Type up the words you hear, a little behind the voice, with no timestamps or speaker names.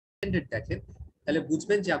Extended দেখেন তাহলে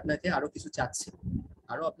বুঝবেন যে আপনাকে আরো কিছু চাচ্ছে,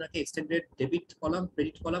 আরো আপনাকে extended debit column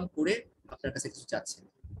credit column করে আপনার কাছে কিছু চাচ্ছে।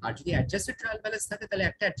 আর যদি অ্যাডজাস্টেড ট্রায়াল ব্যালেন্স থাকে তাহলে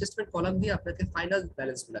একটা অ্যাডজাস্টমেন্ট কলাম দিয়ে আপনাকে ফাইনাল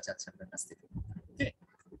ব্যালেন্স গুলো চাচ্ছে আপনার কাছ থেকে। ওকে,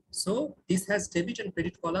 so this has debit and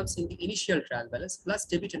credit columns in the initial trial balance plus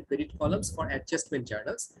debit and credit columns for adjustment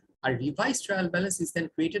journals. Our revised trial balance is then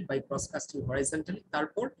created by crosscasting horizontally.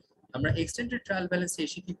 তারপর আমরা extended trial balance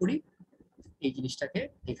এসে কি করি, এই জিনিসটাকে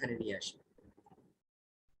এখানে নিয়ে আসি।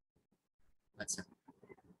 আচ্ছা,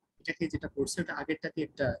 এটাকে যেটা করছে ওটা আগেরটাকে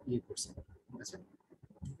একটা ইয়ে করছে, আচ্ছা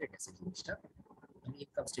ঠিক আছে, জিনিসটা আমি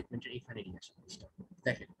ইনকাম স্টেটমেন্টের এখানে নিয়ে আসি জিনিসটা।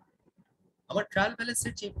 দেখেন আমার ট্রায়াল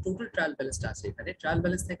ব্যালেন্সের যে টোটাল ট্রায়াল ব্যালেন্সটা আছে এখানে, ট্রায়াল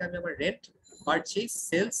ব্যালেন্স থেকে আমি আমার rent, purchase,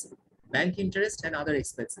 sales, bank interest and other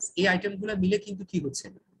expenses এই আইটেমগুলো মিলে কিন্তু কি হচ্ছে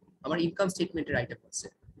আমার ইনকাম স্টেটমেন্টের আইটেম হচ্ছে।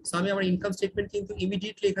 সো আমি আমার ইনকাম স্টেটমেন্ট কিন্তু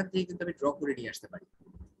ইমিডিয়েটলি এখান থেকে কিন্তু আমি ড্র করে নিয়ে আসতে পারি।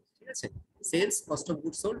 ঠিক আছে, sales, cost of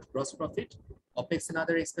goods sold, gross profit, Apex and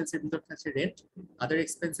other এক্সপেন্সের ভিতর থাকছে rent, other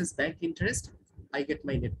expenses, bank interest, I get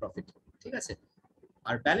my net profit. ঠিক আছে,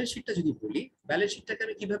 আর ব্যালেন্স শিটটা যদি বলি, ব্যালেন্স শিটটাকে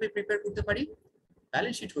আমি কিভাবে প্রিপেয়ার করতে পারি,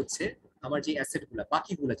 ব্যালেন্স শিট হচ্ছে আমার যে অ্যাসেট গুলা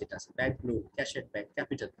বাকিগুলো যেটা আছে bank loan, cash and bank,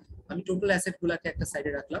 capital, আমি টোটাল অ্যাসেট গুলাকে একটা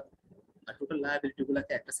সাইডে রাখলাম আর টোটাল লায়াবিলিটি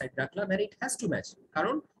গুলাকে একটা সাইড রাখলাম, and it has to match.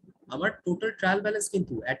 কারণ আমার টোটাল ট্রায়াল ব্যালেন্স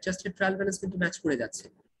কিন্তু অ্যাডজাস্টেড ট্রায়াল ব্যালেন্স কিন্তু ম্যাচ করে যাচ্ছে।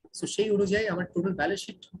 সো সেই অনুযায়ী আমার total balance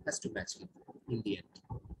sheet has to match in the end.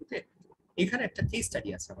 ওকে, এখানে একটা কেস স্টাডি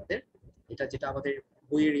আছে আমাদের, এটা যেটা আমাদের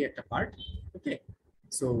বইয়েরই একটা পার্ট। ওকে,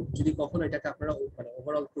 সো যদি কখনো এটাকে আপনারা মানে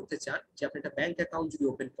ওভারঅল করতে চান যে আপনি একটা ব্যাংক অ্যাকাউন্ট যদি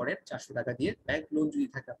ওপেন করেন 400 টাকা দিয়ে, ব্যাংক লোন যদি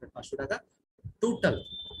থাকে আপনার 500 টাকা টোটাল,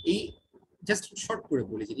 এই জাস্ট শর্ট করে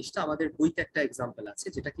বলি জিনিসটা, আমাদের বইতে একটা এক্সাম্পল আছে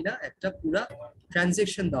যেটা কিনা একটা পুরা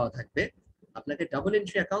ট্রানজেকশন দেওয়া থাকবে, আপনাকে ডাবল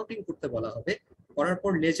এন্ট্রি অ্যাকাউন্টিং করতে বলা হবে, করার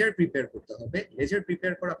পর লেজার প্রিপেয়ার করতে হবে, লেজার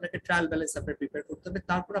প্রিপেয়ার করে আপনাকে ট্রায়াল ব্যালেন্স আপনার প্রিপেয়ার করতে হবে,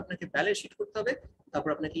 তারপর আপনাকে ব্যালেন্স শিট করতে হবে, তারপর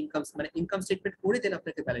আপনাকে ইনকাম মানে ইনকাম স্টেটমেন্ট করে দেন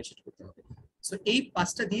আপনাকে ব্যালেন্স শিট করতে হবে। সো এই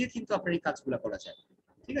পাঁচটা দিয়ে কিন্তু আপনার এই কাজগুলো করা যায়।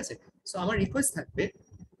 ঠিক আছে, সো আমার রিকোয়েস্ট থাকবে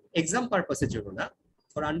এক্সাম পারপাসের জন্য না,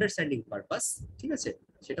 ফর আন্ডারস্ট্যান্ডিং পারপাস, ঠিক আছে,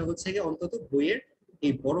 সেটা হচ্ছে গিয়ে অন্তত বইয়ের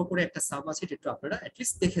এই বড় করে একটা সাম আছে যেটা আপনারা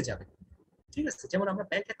অ্যাটলিস্ট দেখে যাবেন। ঠিক আছে, যেমন আমরা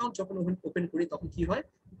ব্যাংক অ্যাকাউন্ট যখন ওপেন করি তখন কি হয়,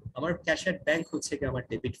 আমার ক্যাশ এট ব্যাংক হচ্ছে গিয়ে আমার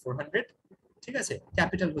ডেবিট 400, ঠিক আছে,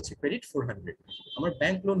 ক্যাপিটাল হচ্ছে ক্রেডিট 400, আমার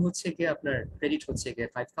ব্যাংক লোন হচ্ছে গিয়ে আপনার ক্রেডিট হচ্ছে গিয়ে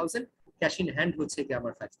 5000, ক্যাশ ইন হ্যান্ড হচ্ছে গিয়ে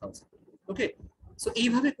আমার 5000। ওকে, সো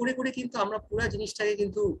এইভাবে করে করে কিন্তু আমরা পুরো জিনিসটাকে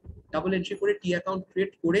কিন্তু ডাবল এন্ট্রি করে টি অ্যাকাউন্ট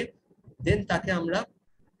ক্রিয়েট করে দেন তাকে আমরা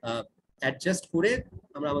অ্যাডজাস্ট করে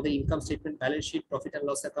আমরা আমাদের income statement, balance sheet, profit and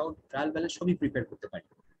loss account, trial balance সবই প্রিপেয়ার করতে পারি।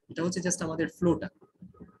 এটা হচ্ছে জাস্ট আমাদের ফ্লোটা।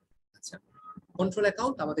 আচ্ছা, কন্ট্রোল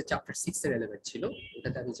অ্যাকাউন্ট আমাদের চ্যাপ্টার 6 এর এলিমেন্ট ছিল,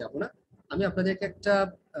 ওটাতে আমি যাব না। আমি আপনাদেরকে একটা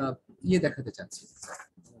ইয়ে দেখাতে চাচ্ছি,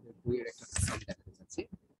 আমাদের বইয়ের একটা সাম দেখাতে চাচ্ছি।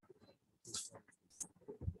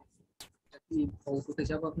 অঙ্কতে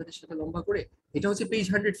যাব আপনাদের সাথে লম্বা করে, এটা হচ্ছে পেজ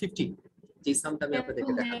 115, যে সামটা আমি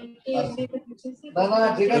আপনাদেরকে দেখালাম।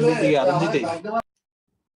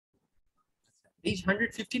 পেজ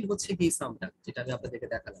 115 হচ্ছে কি সামটা যেটা আমি আপনাদেরকে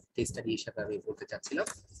দেখালাম, কেস স্টাডি হিসেবে আমি বলতে চাচ্ছিলাম।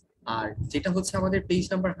 আর যেটা হচ্ছে আমাদের পেজ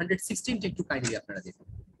নাম্বার 116 একটু কাইন্ডলি আপনারা দেখুন।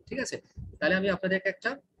 ঠিক আছে, তাহলে আমি আপনাদেরকে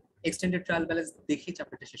একটা এক্সটেন্ডেড ট্রায়াল ব্যালেন্স দেখিয়ে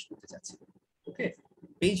চ্যাপ্টারটা শেষ করতে চাচ্ছি। ওকে,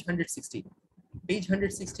 page 116, page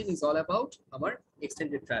 116 is all about আমার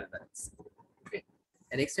extended trial balance. Okay,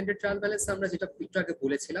 and extended trial balance আমরা যেটা একটু আগে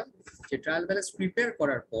বলেছিলাম যে ট্রায়াল ব্যালেন্স প্রিপেয়ার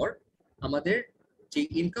করার পর আমাদের যে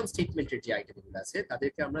ইনকাম স্টেটমেন্টের যে আইটেমগুলো আছে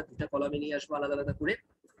তাদেরকে আমরা দুটো কলামে নিয়ে আসবো আলাদা আলাদা করে।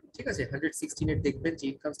 ঠিক আছে, 116 এর দেখবেন যে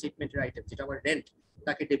ইনকাম স্টেটমেন্টের আইটেম যেটা আমার রেন্ট,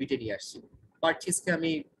 তাকে ডেবিটে নিয়ে আসছি, পারচেজকে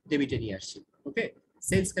আমি ডেবিটে নিয়ে আসছি, ওকে,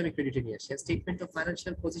 সেলসকে আমি ক্রেডিটে নিয়ে আসছি, স্টেটমেন্ট অফ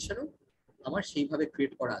ফাইন্যান্সিয়াল পজিশনও আমার সেইভাবে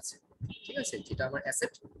ক্রিয়েট করা আছে। ঠিক আছে, যেটা আমার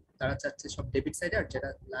অ্যাসেট তারা চাচ্ছে সব ডেবিট সাইডে, আর যেটা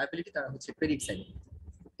লায়াবিলিটি তারা হচ্ছে ক্রেডিট সাইডে।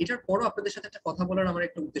 এটার পরও আপনাদের সাথে একটা কথা বলার আমার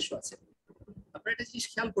একটা উদ্দেশ্য আছে। আপনারা একটা জিনিস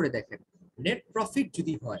খেয়াল করে দেখেন, নেট প্রফিট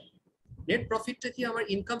যদি হয়, নেট প্রফিটটা কি আমার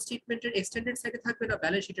ইনকাম স্টেটমেন্টের এক্সটেন্ডেড সাইডে থাকবে না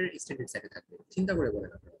ব্যালেন্স শিটের এক্সটেন্ডেড সাইডে থাকবে? চিন্তা করে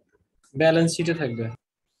বলেন আপনারা। ব্যালেন্স শিটে থাকবে।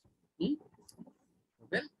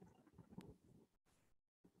 ওয়েল,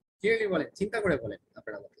 ক্লিয়ারলি বলেন, চিন্তা করে বলেন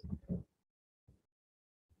আপনারা আমাকে।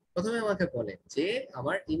 প্রথমে আমাকে বলেন যে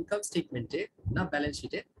আমার ইনকাম স্টেটমেন্টে না ব্যালেন্স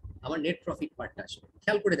শিটে আমার নেট প্রফিট পার্টটা আসবে।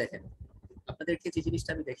 খেয়াল করে দেখেন আপনাদেরকে যে জিনিসটা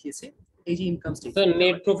আমি দেখিয়েছি, এই যে ইনকাম তো স্টেটমেন্ট,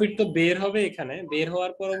 নেট প্রফিট তো বের হবে এখানে, বের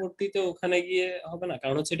হওয়ার পরবর্তীতে ওখানে গিয়ে হবে না,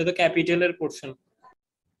 কারণ হচ্ছে এটা তো ক্যাপিটালের পোরশন।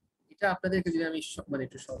 এটা আপনাদেরকে যদি আমি মানে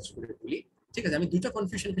একটু সহজ করে বলি, ঠিক আছে, আমি দুটো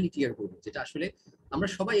কনফিউশন খালি ক্লিয়ার করবো, যেটা আসলে আমরা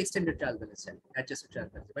সবাই এক্সটেন্ডেড ট্রায়াল ব্যালেন্স চাই, অ্যাডজাস্টেড ট্রায়াল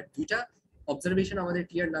ব্যালেন্স, বাট দুইটা অবজারভেশন আমাদের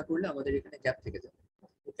ক্লিয়ার না করলে আমাদের এখানে গ্যাপ থেকে যাবে।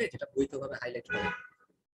 ওকে, যেটা বইতেভাবে হাইলাইট করে।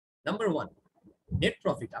 নাম্বার 1, নেট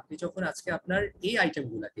প্রফিট আপনি যখন আজকে আপনার এই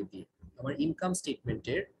আইটেমগুলোকে দিয়ে আমার ইনকাম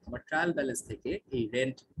স্টেটমেন্টের আমার ট্রায়াল ব্যালেন্স থেকে এই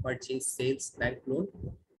rent, purchase, sales, bank loan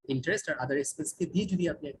interest আর আদার এক্সপেন্সকে দিয়ে যদি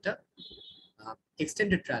আপনি একটা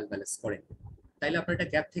এক্সটেন্ডেড ট্রায়াল ব্যালেন্স করেন, তাইলে আপনার একটা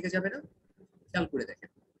গ্যাপ থেকে যাবে না? খেয়াল করে দেখেন,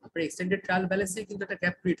 আপনার এক্সটেন্ডেড ট্রায়াল ব্যালেন্সে কিন্তু একটা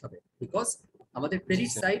গ্যাপ ক্রিয়েট হবে, বিকজ আমাদের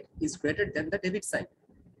credit side is greater than the debit side.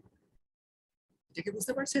 এটা কি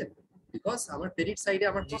বুঝতে পারছেন? বিকজ আমার ক্রেডিট সাইডে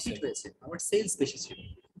আমার জি, প্রফিট স্যার। হয়েছে, আমার সেলস বেশি ছিল,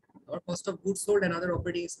 আমার cost of goods sold and other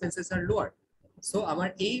operating expenses R lower. So আমার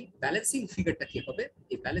এই ব্যালেন্সিং ফিগারটা কি হবে?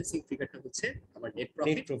 এই ব্যালেন্সিং ফিগারটা হচ্ছে আমার নেট নেট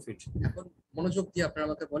প্রফিট। প্রফিট। এখন মনোযোগ দিয়ে আপনারা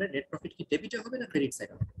আমাকে বলেন, নেট প্রফিট কি ডেবিটে হবে না ক্রেডিট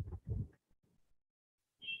সাইডে হবে?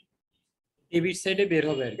 ডেবিট সাইডে বের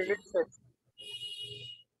হবে আর কি।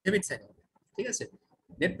 ডেবিট সাইডে হবে, ঠিক আছে?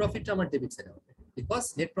 নেট প্রফিটটা আমার ডেবিট সাইডে হবে, বিকজ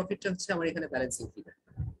নেট প্রফিটটা হচ্ছে আমার এখানে ব্যালেন্সিং ফিগার।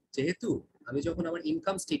 যেহেতু আমি যখন আমার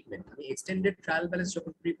ইনকাম স্টেটমেন্ট, আমি এক্সটেন্ডেড ট্রায়াল ব্যালেন্স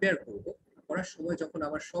যখন প্রিপেয়ার করব, করার সময় যখন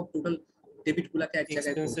আমার সব টোটাল ডেবিট গুলাকে এক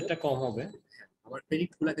জায়গায় করব, এক্সপেন্সেরটা কম হবে। আমার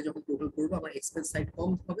ক্রেডিট গুলাকে যখন টোটাল করব, আমার এক্সপেন্স সাইড কম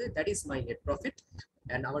হবে, that is my net profit.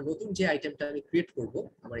 And আমার নতুন যে আইটেমটা আমি ক্রিয়েট করব,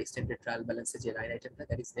 আমার এক্সটেন্ডেড ট্রায়াল ব্যালেন্সে যে লাইন আইটেমটা,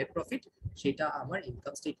 দ্যাট ইজ নেট প্রফিট, সেটা আমার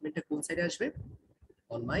ইনকাম স্টেটমেন্টে কোন সাইডে আসবে?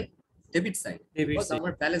 On my debit side, debit because side.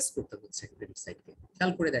 আমার ব্যালেন্স করতে হচ্ছে ক্রেডিট সাইডকে।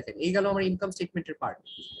 খেয়াল করে দেখেন, এই গেল আমার ইনকাম স্টেটমেন্টের পার্ট।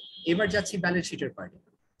 এবার যাচ্ছি ব্যালেন্স শিটের পার্টে,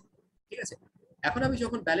 ঠিক আছে? এখন আমি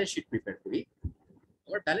যখন ব্যালেন্স শিট প্রিপেয়ার করি,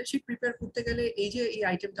 আমার ব্যালেন্স শিট প্রিপেয়ার করতে গেলে এই যে এই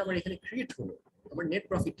আইটেমটা আমার এখানে ক্রিয়েট হলো, আমার নেট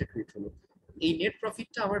প্রফিটটা ক্রিয়েট হলো, এই নেট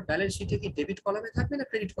প্রফিটটা আমার ব্যালেন্স শিটে কি ডেবিট কলামে থাকবে না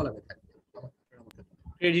ক্রেডিট কলামে থাকবে?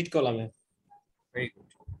 ক্রেডিট কলামে। ভেরি গুড,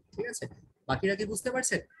 ঠিক আছে। বাকিরা কি বুঝতে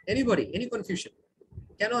পারছেন? Anybody, any confusion?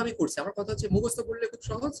 কেন আমি করছি? আমার কথা হচ্ছে মুখস্থ করলে খুব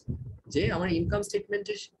সহজ, যে আমার ইনকাম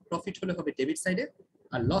স্টেটমেন্টে প্রফিট হলে হবে ডেবিট সাইডে,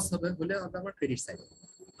 আর লস হবে আমার ক্রেডিট সাইডে।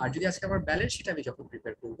 আর যদি আজকে আমার ব্যালেন্স শিট আমি যখন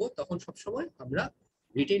প্রিপেয়ার করব, তখন সবসময় আমরা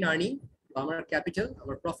রিটেইন আর্নিং বা আমার ক্যাপিটাল,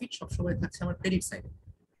 আমার প্রফিট সবসময় থাকছে আমার ক্রেডিট সাইডে।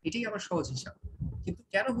 এটাই আমার সহজ হিসাব। কিন্তু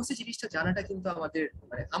কেন হচ্ছে জিনিসটা জানাটা কিন্তু আমাদের,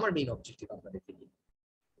 মানে আমার মেইন অবজেক্টিভ আপনাদেরকে নিয়ে।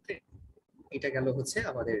 ওকে, এটা গেল হচ্ছে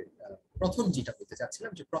আমাদের প্রথম যেটা বলতে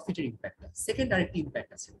চাচ্ছিলাম, যে প্রফিটের ইম্প্যাক্টটা। সেকেন্ড আরেকটি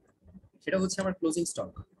ইম্প্যাক্ট আছে, সেটা হচ্ছে আমার ক্লোজিং স্টক।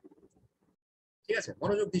 ঠিক আছে,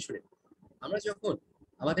 মনোযোগ দিয়ে শুনে। আমরা যখন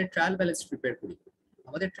আমাদের ট্রায়াল ব্যালেন্স প্রিপেয়ার করি,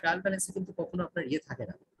 আমাদের ট্রায়াল ব্যালেন্সে কিন্তু কখনো আপনার ইয়ে থাকে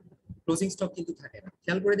না, ক্লোজিং স্টক কিন্তু থাকে না।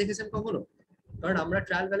 খেয়াল করে দেখেছেন কখনো? কারণ আমরা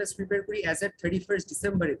ট্রায়াল ব্যালেন্স প্রিপেয়ার করি অ্যাজ এট 31st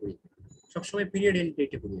ডিসেম্বরে করি, সবসময় পিরিয়ড এন্ড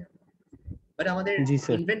ডেটে করি আমরা। বাট আমাদের জি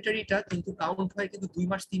স্যার। ইনভেন্টরিটা কিন্তু কাউন্ট হয় কিন্তু 2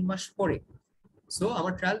 মাস 3 মাস পরে। সো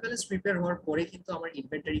আমার ট্রায়াল ব্যালেন্স প্রিপেয়ার হওয়ার পরে কিন্তু আমার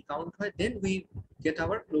ইনভেন্টরি কাউন্ট হয়, then we get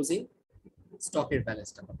hour closing স্টকের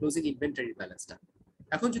ব্যালেন্সটা বা ক্লোজিং ইনভেন্টরির ব্যালেন্সটা।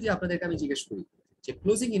 এখন যদি আপনাদেরকে আমি জিজ্ঞেস করি যে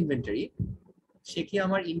ক্লোজিং ইনভেন্টরি সে কি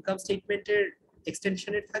আমার ইনকাম স্টেটমেন্টের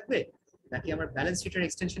এক্সটেনশনে থাকবে, নাকি আমার ব্যালেন্স শিটের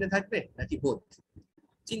এক্সটেনশনে থাকবে, নাকি বোথ?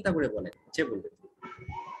 চিন্তা করে বলেন, যে বলবে।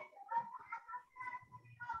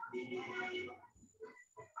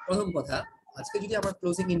 প্রথম কথা, আজকে যদি আমার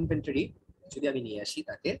ক্লোজিং ইনভেন্টরি যদি আমি নিয়ে আসি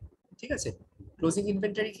তাকে, ঠিক আছে, ক্লোজিং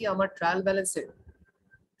ইনভেন্টরি কি আমার ট্রায়াল ব্যালেন্সের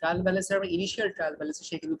আমার ইনিশিয়াল ট্রায়াল ব্যালেন্সে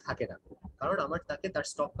সে কিন্তু থাকে না, কারণ আমার তাকে তার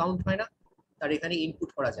স্টক কাউন্ট হয় না, তার এখানে ইনপুট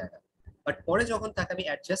করা যায় না। বাট পরে যখন তাকে আমি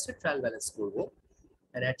অ্যাডজাস্টেড ট্রায়াল ব্যালেন্স করবো,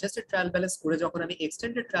 আর অ্যাডজাস্টেড ট্রায়াল ব্যালেন্স করে যখন আমি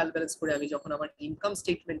এক্সটেন্ডেড ট্রায়াল ব্যালেন্স করে আমি যখন আমার ইনকাম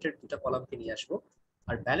স্টেটমেন্টের দুটো কলামকে নিয়ে আসবো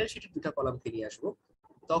আর ব্যালেন্স শিটের দুটো কলামকে নিয়ে আসবো,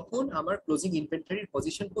 তখন আমার ক্লোজিং ইনভেন্টরির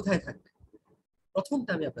পজিশন কোথায় থাকবে?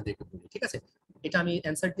 প্রথমটা আমি আপনাদেরকে বলি, ঠিক আছে? এটা আমি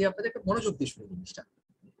অ্যান্সার দিয়ে আপনাদেরকে মনোযোগ দিয়ে শুনে জিনিসটা।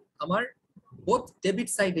 আমার বোথ ডেবিট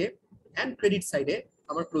সাইডে এন্ড ক্রেডিট সাইডে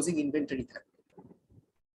আমার ক্লোজিং ইনভেন্টরি থাকবে।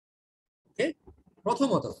 ওকে,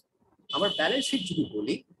 প্রথমত আমার ব্যালেন্স শিট যদি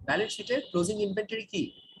বলি, ব্যালেন্স শিটে ক্লোজিং ইনভেন্টরি কি,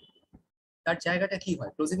 তার জায়গাটা কি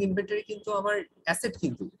হয়? ক্লোজিং ইনভেন্টরি কিন্তু আমার অ্যাসেট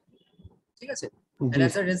কিন্তু, ঠিক আছে? And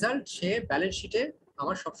as a result say balance শিটে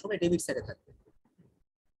আমার সবসময় ডেবিট সাইডে থাকবে।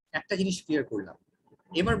 একটা জিনিস ক্লিয়ার করলাম।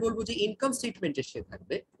 এবার বলবো যে ইনকাম স্টেটমেন্টে সে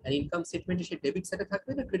থাকবে, আর ইনকাম স্টেটমেন্টে সে ডেবিট সাইডে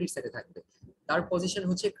থাকবে না ক্রেডিট সাইডে থাকবে? তার পজিশন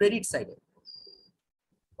হচ্ছে ক্রেডিট সাইডে।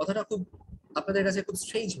 কথাটা খুব আপনাদের কাছে খুব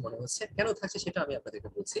স্ট্রেঞ্জ মনে হচ্ছে, কেন থাকছে সেটা আমি আপনাদেরকে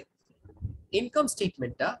বলছি। ইনকাম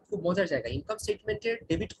স্টেটমেন্টটা খুব মজার জায়গা। ইনকাম স্টেটমেন্টের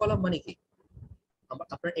ডেবিট কলাম মানে কি?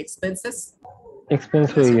 আপনার এক্সপেন্সেস এক্সপেন্স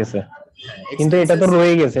হয়ে গেছে, কিন্তু এটা তো এক্সপেন্সেস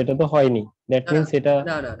রয়ে গেছে, এটা তো হয়নি। দ্যাট না মিন্স এটা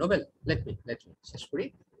না না নোবেল, লেট মি শেষ করি।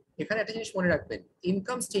 এখানে একটা জিনিস মনে রাখবেন,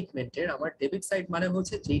 ইনকাম স্টেটমেন্টের আমার ডেবিট সাইড মানে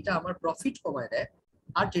হচ্ছে যেটা আমার প্রফিট কমায় দেয়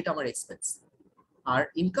আর যেটা আমার এক্সপেন্স। আর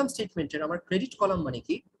ইনকাম স্টেটমেন্টের আমার ক্রেডিট কলাম মানে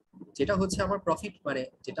কি, যেটা হচ্ছে আমার প্রফিট, মানে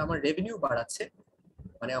যেটা আমার রেভিনিউ বাড়াচ্ছে,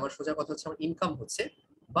 মানে আমার সোজা কথা হচ্ছে আমার ইনকাম হচ্ছে,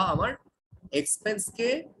 বা আমার এক্সপেন্সকে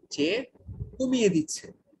যে কমিয়ে দিচ্ছে,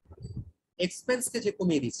 এক্সপেন্সকে যে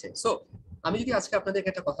কমিয়ে দিচ্ছে। সো আমি যদি আজকে আপনাদেরকে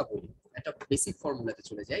একটা কথা বলি, একটা বেসিক ফর্মুলাতে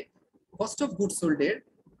চলে যাই, কস্ট অফ গুড সোল্ড এর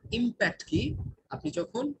ইম্প্যাক্ট কি আপনি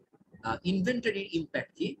যখন ইনভেন্টরির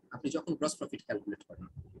ইম্প্যাক্ট কি আপনি যখন গ্রস প্রফিট ক্যালকুলেট করেন,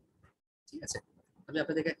 ঠিক আছে? আমি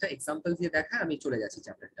আপনাদেরকে একটা এক্সাম্পল দিয়ে দেখাই, আমি চলে যাচ্ছি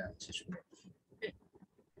চ্যাপ্টারটা শেষ করে। ওকে,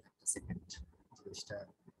 সেকেন্ড জিনিসটা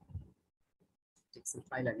টেক্সট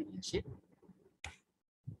ফাইল আগে নিয়ে আসি।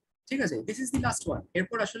 ঠিক আছে, this is the last one.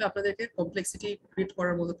 এরপর আসলে আপনাদেরকে কমপ্লেক্সিটি ক্রিয়েট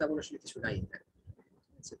করার মতো তেমন আসলে কিছু নাই এখানে।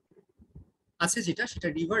 আছে যেটা, সেটা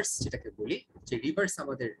রিভার্স যেটাকে বলি, যে রিভার্স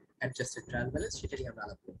আমাদের অ্যাডজাস্টেড ট্রায়াল ব্যালেন্স, সেটারই আমরা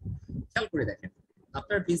আলাপ করব। খেয়াল করে দেখেন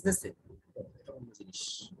আপনার বিজনেসে, এটা অন্য জিনিস,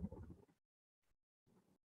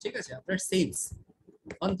 ঠিক আছে, আপনার সেলস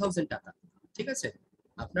 1000 টাকা, ঠিক আছে,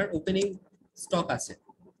 আপনার ওপেনিং স্টক আছে,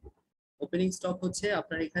 ওপেনিং স্টক হচ্ছে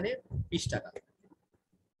আপনার এখানে 20 টাকা,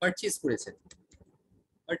 পারচেজ করেছেন,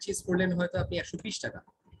 পারচেজ করলেন হয়তো আপনি 120 টাকা,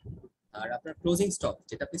 আর আপনার ক্লোজিং স্টক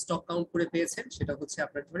যেটা আপনি স্টক কাউন্ট করে পেয়েছেন সেটা হচ্ছে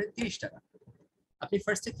আপনার ধরে 30 টাকা। আপনি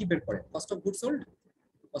ফার্স্টে কি বের করেন? Cost of good sold.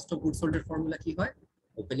 Cost of good sold এর ফর্মুলা কি হয়?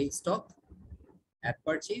 Opening stock at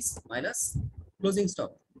purchase minus closing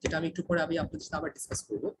stock, যেটা আমি একটু পরে আপনাদের সাথে আবার ডিসকাস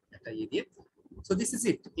করব একটা ইয়ে দিয়ে। So this is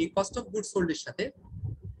it. এই কস্ট অফ গুড সোল্ড এর সাথে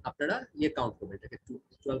আপনারা ইয়ে কাউন্ট করবেন, এটাকে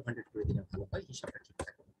 1200 করে দিলে ভালো হয়, হিসাবটা ঠিক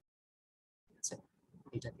থাকে। ঠিক আছে,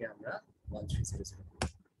 এটাকে আমরা 1300।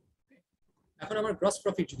 এখন আমার গ্রস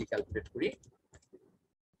প্রফিট যদি ক্যালকুলেট করি,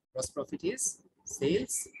 gross profit is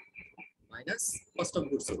sales minus cost of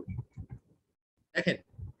goods sold. দেখেন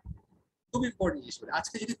খুব ইম্পর্টেন্ট জিনিস বলে,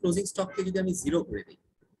 আজকে যদি ক্লোজিং স্টককে যদি আমি 0 করে দিই,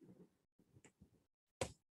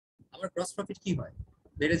 আমার গ্রস প্রফিট কি হয়?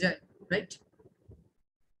 বেড়ে যায়, রাইট?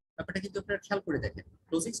 ব্যাপারটা কিন্তু আপনারা খেয়াল করে দেখেন,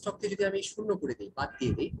 ক্লোজিং স্টককে যদি আমি 0 করে দিই, বাদ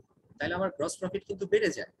দিয়ে দিই, তাহলে আমার গ্রস প্রফিট কিন্তু বেড়ে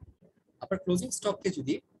যায়। আপনার ক্লোজিং স্টককে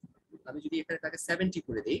যদি আমি এখানে তাকে 70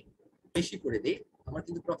 করে দিই, বেশি করে দিই, আমার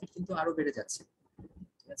কিন্তু প্রফিট কিন্তু আরো বেড়ে যাচ্ছে।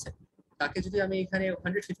 ঠিক আছে, তাকে যদি আমি এখানে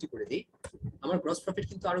 150 করে দিই, আমার গ্রস প্রফিট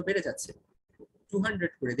কিন্তু আরো বেড়ে যাচ্ছে।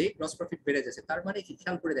 200 করে দিই, গ্রস প্রফিট বেড়ে যাচ্ছে। তার মানে কি?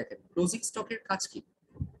 খেয়াল করে দেখেন ক্লোজিং স্টকের কাজ কি।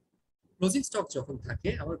 ক্লোজিং স্টক যখন থাকে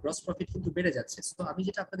আমার গ্রস প্রফিট কিন্তু বেড়ে যাচ্ছে। তো আমি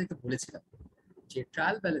যেটা আপনাদেরকে বলেছিলাম যে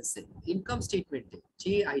ট্রায়াল ব্যালেন্সে ইনকাম স্টেটমেন্টে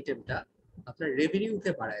যে আইটেমটা আপনার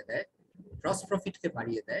রেভিনিউকে বাড়ায় দেয়, গ্রস প্রফিটকে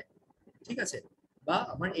বাড়িয়ে দেয়, ঠিক আছে, বা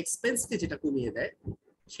আমার এক্সপেন্সকে যেটা কমিয়ে দেয়,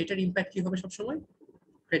 সেটার ইম্প্যাক্ট কি হবে সবসময়?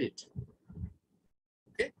 ক্রেডিট।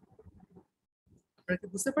 ওকে, আপনারা কি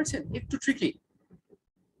বুঝতে পারছেন? একটু ট্রিকি,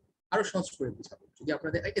 আরো সহজ করে বুঝাবো যদি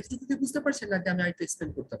আপনাদের এতটুকু কি বুঝতে পারছেন, নাকি আমি আরেকটু এক্সপ্লেন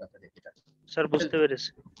করতে হবে আপনাদের এটা? স্যার বুঝতে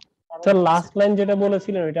পেরেছি। স্যার লাস্ট লাইন যেটা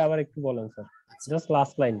বলেছিলেন ওটা আবার একটু বলেন sir, just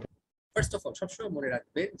last line. First of all সবসময় মনে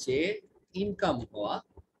রাখবেন যে ইনকাম হওয়া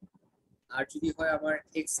আর যদি হয় আমার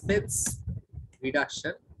এক্সপেন্স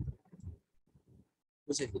রিডাকশন,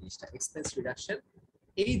 বুঝে জিনিসটা, এক্সপেন্স রিডাকশন,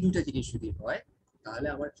 এই দুটো জিনিস যদি হয় তাহলে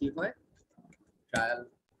আমার কি হয়? ট্রায়াল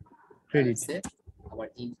ব্যালেন্সে আমার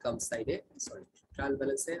ইনকাম সাইডে, সরি, ট্রায়াল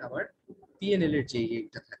ব্যালেন্সে আমার পিএনএল এর যে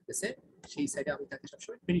ইয়েটা থাকতেছে সেই সাইডে আমি তাকে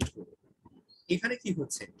সবসময় ক্রেডিট করব। এখানে কি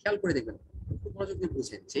হচ্ছে খেয়াল করে দেখবেন, খুব মনোযোগ দিয়ে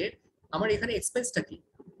বুঝেন যে আমার এখানে এক্সপেন্সটা কি,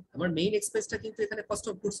 আমার মেইন এক্সপেন্সটা কিন্তু এখানে cost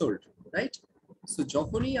of good sold, right? So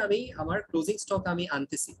যখনই আমি আমার ক্লোজিং স্টক আমি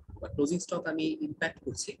আনতেছি বা ক্লোজিং স্টক আমি ইমপ্যাক্ট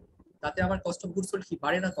করছি, তাতে আমার কস্ট অফ গুড সোল্ড কি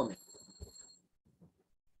বাড়ে না কমে?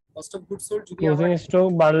 কস্ট অফ গুড সোল্ড যদি ক্লোজিং আমার স্টক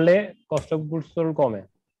বাড়লে কস্ট অফ গুডস সোল্ড কমে।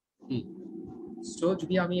 সো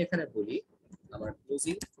যদি আমি এখানে বলি আমার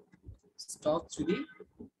ক্লোজিং স্টক যদি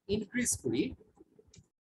ইনক্রিজ করি,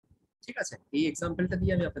 ঠিক আছে, এই এক্সাম্পলটা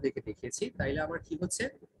দিয়ে আমি আপনাদেরকে দেখিয়েছি, তাইলে আমার কি হচ্ছে?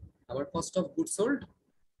 আমার cost of good sold,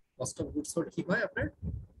 cost of good sold কি হয় আপনার?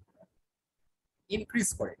 ইনক্রিজ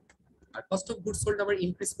করে। আর কস্ট অফ গুড সোল্ড আমার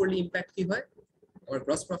ইনক্রিজ করলে ইমপ্যাক্ট কি হয়? আমার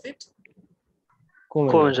গ্রস প্রফিট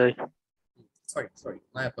কমে যায়। Sorry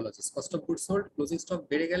my apologies, cost of good sold closing stock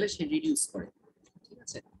বেড়ে গেলে সে রিডিউস করে, ঠিক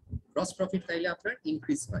আছে, গ্রস প্রফিট তাইলে আপনার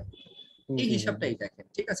ইনক্রিজ হয়। এই হিসাবটাই দেখেন,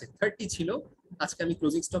 ঠিক আছে, 30 ছিল, আজকে আমি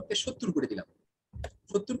ক্লোজিং স্টককে 70 করে দিলাম।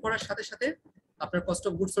 70 করার সাথে সাথে আপনার কস্ট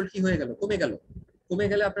অফ গুড সোল্ড কি হয়ে গেল? কমে গেল। কমে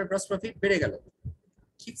গেলে আপনার গ্রস প্রফিট বেড়ে গেল।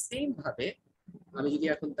 ঠিক সেম ভাবে আমি যদি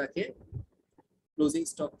এখন তাকে ক্লোজিং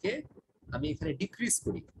স্টককে আমি এখানে ডিক্রিজ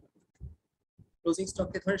করি, ক্লোজিং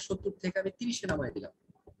স্টককে ধরে 70 থেকে আমি 30 এ নামায় দিলাম,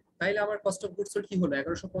 তাইলে আমার কস্ট অফ গুড সোল্ড কি হলো?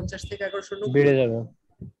 1150 থেকে 1190 বেড়ে যাবে।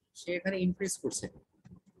 সে এখানে ইনক্রিজ করছে।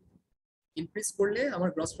 ইনক্রিজ করলে আমার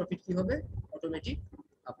গ্রস প্রফিট কি হবে? অটোমেটিক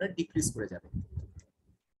আপনার ডিক্রিজ করে যাবে।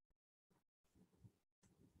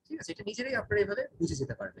 ঠিক আছে, এটা নিজেরাই আপনারা এইভাবে বুঝে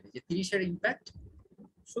যেতে পারবেন যে 30 এর ইমপ্যাক্ট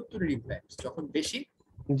 70 এর ইমপ্যাক্ট যখন বেশি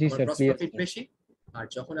জি আমার স্যার, গ্রস ক্লিয়ার। প্রফিট বেশি, আর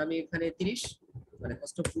যখন আমি এখানে 30 মানে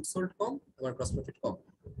কস্ট অফ গুড সোল্ড কম, আমার গ্রস প্রফিট কম।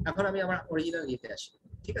 এখন আমি আমার অরিজিনাল ইয়েতে আসি,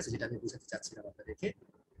 ঠিক আছে, যেটা আমি বোঝাতে চাচ্ছিলাম আপনাদেরকে,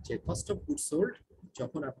 যে কস্ট অফ গুড সোল্ড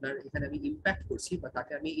যখন আপনার এখানে আমি ইমপ্যাক্ট করছি বা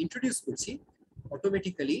তাকে আমি ইন্ট্রোডিউস করছি,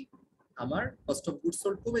 অটোমেটিক্যালি আমার কস্ট অফ গুড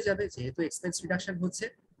সোল্ড কমে যাবে, যেহেতু এক্সপেন্স রিডাকশন হচ্ছে।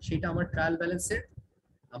 সেটা আমার ট্রায়াল ব্যালেন্সে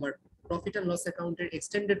আমার প্রফিট এন্ড লস অ্যাকাউন্টের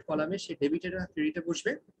এক্সটেন্ডেড কলামে সে ডেবিটে না ক্রেডিটে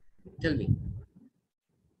বসবে? Tell me.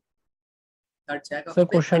 তার জায়গা স্যার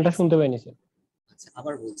হবে কোশ্চেনটা শুনতে পাইনি স্যার। আচ্ছা,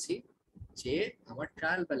 আবার বলছি যে আমার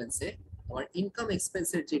ট্রায়াল ব্যালেন্সে আমার ইনকাম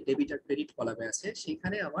এক্সপেন্সের যে ডেবিট আর ক্রেডিট কলামে আছে,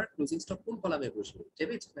 সেখানে আমার ক্লোজিং স্টক কোন কলামে বসবে?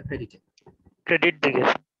 ডেবিট না ক্রেডিটে? ক্রেডিট দিকে।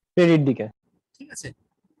 ক্রেডিট দিকে। ঠিক আছে,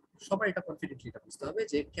 সবার এটা কনফিডেন্টলি এটা বুঝতে হবে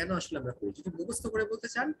যে কেন আসলে আমরা করি। যদি মুখস্থ করে বলতে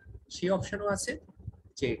চান সেই অপশনও আছে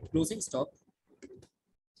যে ক্লোজিং স্টক।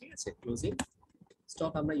 ঠিক আছে, ক্লোজিং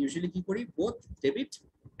স্টক আমরা ইউজুয়ালি কি করি, বোথ ডেবিট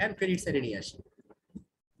এন্ড ক্রেডিট সাইডে নিয়ে আসি।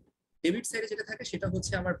 ডেবিট সাইডে যেটা থাকে সেটা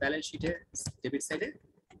হচ্ছে আমার ব্যালেন্স শিটে ডেবিট সাইডে,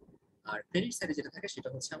 আর ক্রেডিট সাইডে যেটা থাকে সেটা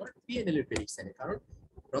হচ্ছে আমার পিএনএল এর ক্রেডিট সাইডে, কারণ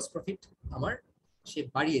গ্রস প্রফিট আমার সে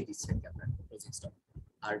বাড়িয়ে দিচ্ছে আর কি আপনার ক্লোজিং স্টক।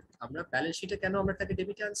 আর আমরা ব্যালেন্স শিটে কেন আমরা তাকে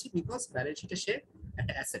ডেবিটে আনছি, বিকজ ব্যালেন্স শিটে সে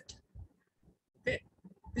একটা asset. Okay,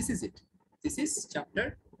 this is it, this is chapter,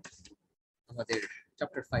 আমাদের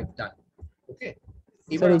চ্যাপ্টার 5 ডান। ওকে,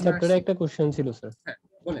 স্যার এই চ্যাপ্টারে একটা কোশ্চেন ছিল স্যার। হ্যাঁ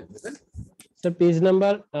বলেন বলেন। স্যার পেজ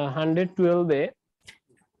নাম্বার 112 এ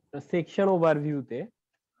সেকশন ওভারভিউতে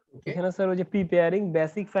ওকে, এখানে স্যার ওই যে প্রিপেয়ারিং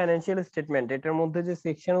বেসিক ফাইনান্সিয়াল স্টেটমেন্ট, এটার মধ্যে যে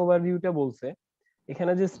সেকশন ওভারভিউটা বলছে,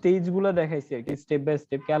 এখানে যে স্টেজ গুলো দেখাইছে আর কি, step by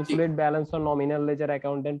step, calculate balance on nominal laser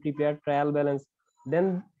account and prepare trial balance, then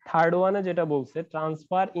third ওয়ানে যেটা বলছে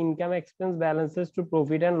transfer income expense balances two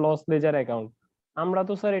profit and loss laser account. আমরা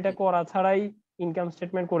তো স্যার এটা করা ছাড়াই ইনকাম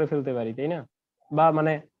স্টেটমেন্ট করে ফেলতে পারি, তাই না? বা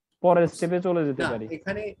মানে পরের স্টেপে চলে যেতে না পারি।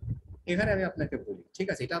 এখানে এখানে আমি আপনাকে বলি, ঠিক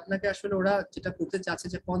আছে, এটা আপনাকে আসলে ওরা যেটা করতে চাচ্ছে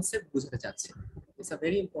যে কনসেপ্ট বুঝাতে চাচ্ছে, it's a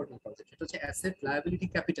very important concept. সেটা হচ্ছে অ্যাসেট, লায়াবিলিটি,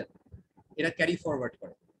 ক্যাপিটাল, এরা ক্যারি ফরওয়ার্ড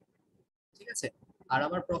করে। ঠিক আছে, আর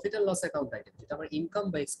আমার profit and loss account item যেটা আমার ইনকাম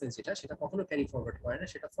বা এক্সপেন্স, যেটা সেটা কখনো ক্যারি ফরওয়ার্ড করে না,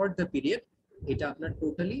 সেটা ফর দ্য পিরিয়ড এটা আপনার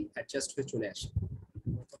টোটালি অ্যাডজাস্ট হয়ে চলে আসে।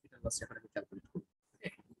 প্রফিট এন্ড লস এখন আমি ক্যালকুলেট করি,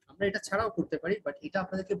 আমরা এটা ছাড়াও করতে পারি, বাট এটা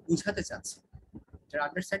আপনাদেরকে বুঝাতে চাচ্ছে, এটার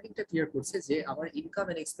আন্ডারস্ট্যান্ডিংটা ক্লিয়ার করছে যে আমার income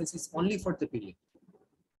and expense is only for the period,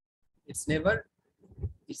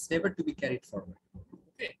 it's never to be carried forward.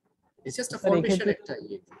 Okay, it's just a sir formation এক্ষেত্রে, একটা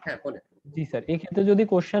ইয়ে। হ্যাঁ বলেন। জি স্যার, এক্ষেত্রে যদি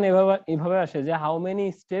কোশ্চেন এভাবে আসে যে how many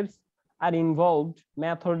steps R involved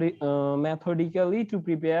methodically to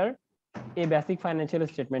prepare a basic financial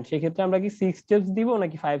statement, সেক্ষেত্রে আমরা কি 6 স্টেপস দিব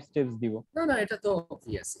নাকি 5 স্টেপস দিব? না না, এটা তো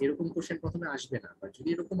অবভিয়াস, এরকম কোশ্চেন প্রথমে আসবে না, বাট যদি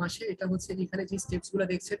এরকম আসে এটা হচ্ছে এখানে যে স্টেপস গুলো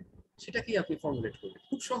দেখছেন সেটাকেই আপনি ফর্মুলেট করবেন,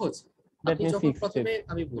 খুব সহজ। দ্যাট আপনি মিন্স যখন 6 প্রথমে, স্টেপস।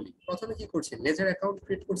 আমি বলি, প্রথমে কি করছেন, লেজার অ্যাকাউন্ট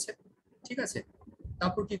ক্রিয়েট করছেন, ঠিক আছে,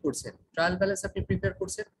 তারপর কি করছেন, ট্রায়াল ব্যালেন্স আপনি প্রিপেয়ার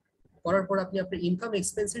করছেন, করার পর আপনি আপনার ইনকাম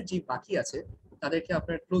এক্সপেন্সের যে বাকি আছে তাদেরকে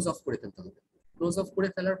আপনার ক্লোজ অফ করে ফেলতে হবে। ক্লোজ অফ করে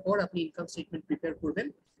ফেলার পর আপনি ইনকাম স্টেটমেন্ট প্রিপেয়ার করবেন,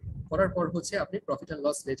 করার পর হচ্ছে আপনি profit and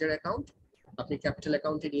loss laser account আপনি ক্যাপিটাল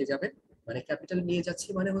অ্যাকাউন্টে নিয়ে যাবেন, মানে ক্যাপিটাল নিয়ে যাচ্ছি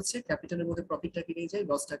মানে হচ্ছে ক্যাপিটালের মধ্যে প্রফিটটাকে নিয়ে যাই,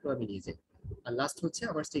 লসটাকেও আমি নিয়ে যাই, আর লাস্ট হচ্ছে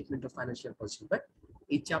আমার statement of financial position. But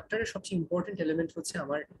এই চ্যাপ্টারের সবচেয়ে ইম্পর্টেন্ট এলিমেন্ট হচ্ছে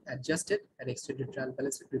আমার অ্যাডজাস্টেড এন্ড এক্সটেন্ডেড ট্রায়াল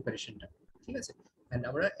ব্যালেন্সের প্রিপারেশনটা। ঠিক আছে, এন্ড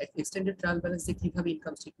আমরা এক্সটেন্ডেড ট্রায়াল ব্যালেন্স দিয়ে কিভাবে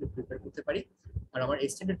ইনকাম স্টেটমেন্ট প্রিপেয়ার করতে পারি, আর আমার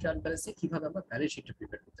এক্সটেন্ডেড ট্রায়াল ব্যালেন্স দিয়ে কিভাবে আমরা ব্যালেন্স শিটটা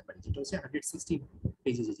প্রিপেয়ার করতে পারি, যেটা হচ্ছে 116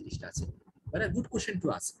 পেজে যে জিনিসটা আছে। মানে গুড কোশ্চেন টু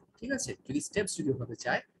আস্ক। ঠিক আছে, যদি স্টেপস যদি ওভাবে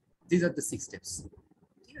চায়, দিস আর দ্য 6 স্টেপস।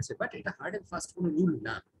 ঠিক আছে, বাট এটা হার্ড এন্ড ফাস্ট কোনো রুল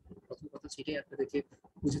না, প্রথম কথা সেটাই আপনাদেরকে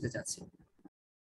বুঝতে চাচ্ছি।